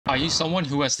Are you someone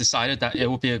who has decided that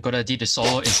it would be a good idea to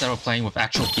solo instead of playing with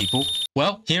actual people?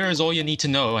 Well, here is all you need to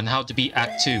know on how to beat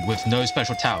Act 2 with no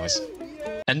special towers.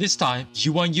 And this time,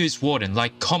 you won't use Warden.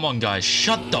 Like, come on guys,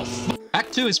 shut the f.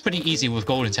 Act 2 is pretty easy with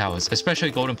golden towers, especially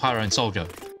golden pyro and soldier.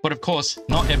 But of course,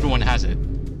 not everyone has it.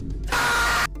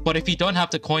 But if you don't have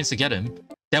the coins to get him,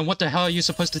 then what the hell are you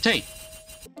supposed to take?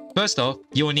 First off,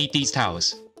 you will need these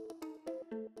towers.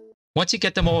 Once you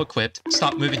get them all equipped,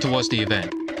 start moving towards the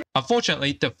event.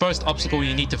 Unfortunately, the first obstacle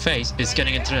you need to face is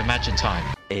getting into the match in time.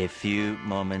 A few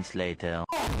moments later.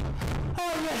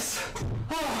 Oh yes!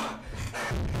 Oh,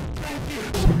 thank you!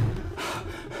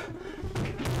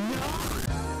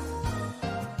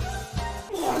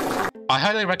 I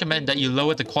highly recommend that you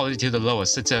lower the quality to the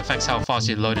lowest since it affects how fast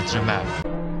you load into the map.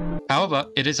 However,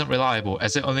 it isn't reliable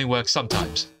as it only works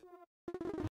sometimes.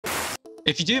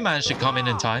 If you do manage to come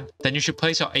in time, then you should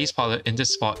place your ace pilot in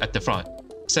this spot at the front,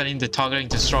 setting the targeting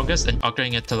to strongest and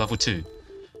upgrading it to level 2.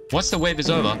 Once the wave is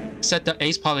over, set the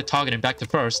ace pilot targeting back to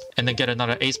first and then get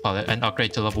another ace pilot and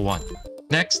upgrade to level 1.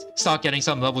 Next, start getting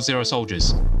some level 0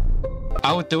 soldiers.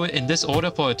 I would do it in this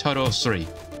order for a total of 3.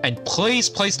 And please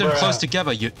place them close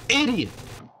together, you idiot!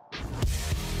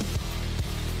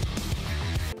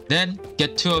 Then,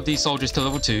 get 2 of these soldiers to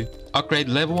level 2, upgrade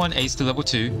level 1 ace to level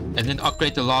 2, and then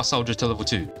upgrade the last soldier to level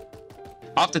 2.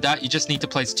 After that, you just need to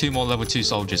place 2 more level 2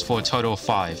 soldiers for a total of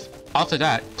 5. After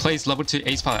that, place level 2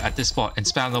 ace pilot at this spot and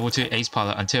spam level 2 ace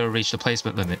pilot until you reach the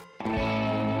placement limit.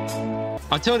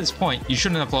 Until this point, you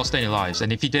shouldn't have lost any lives,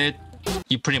 and if you did,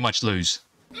 you pretty much lose.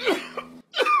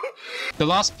 The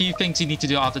last few things you need to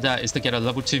do after that is to get a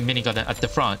level 2 minigun at the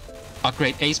front,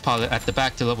 upgrade ace pilot at the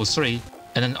back to level 3,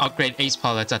 and then upgrade ace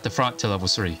pilots at the front to level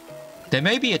 3. There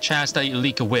may be a chance that you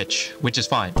leak a witch, which is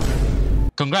fine.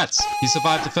 Congrats, you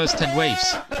survived the first 10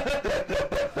 waves.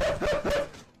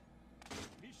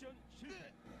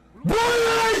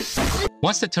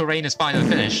 Once the terrain is finally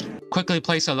finished, quickly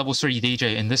place a level 3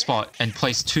 DJ in this spot and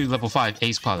place 2 level 5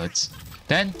 ace pilots.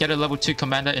 Then get a level 2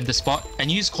 commander in this spot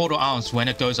and use call to arms when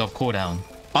it goes off cooldown.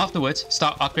 Afterwards,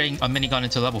 start upgrading a minigun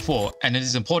into level 4, and it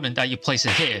is important that you place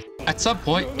it here. At some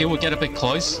point, it will get a bit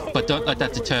close, but don't let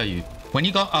that deter you. When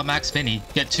you got a max mini,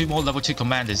 get 2 more level 2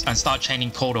 commanders and start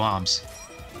chaining call to arms.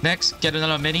 Next, get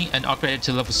another mini and upgrade it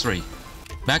to level 3.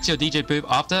 Max your DJ booth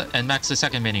after and max the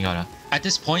second minigunner. At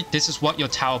this point, this is what your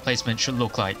tower placement should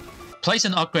look like. Place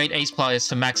and upgrade ace players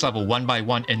to max level 1 by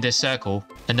 1 in this circle,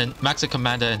 and then max a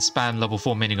commander and spam level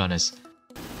 4 minigunners.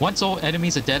 Once all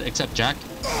enemies are dead except Jack,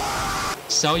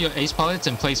 sell your ace pilots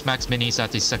and place max minis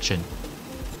at this section.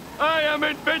 I am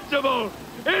invincible!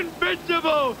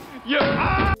 Invincible!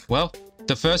 Well,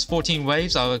 the first 14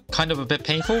 waves are kind of a bit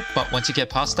painful, but once you get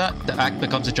past that, the act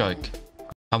becomes a joke.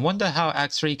 I wonder how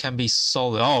Act 3 can be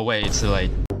solo. Oh wait, it's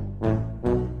delayed.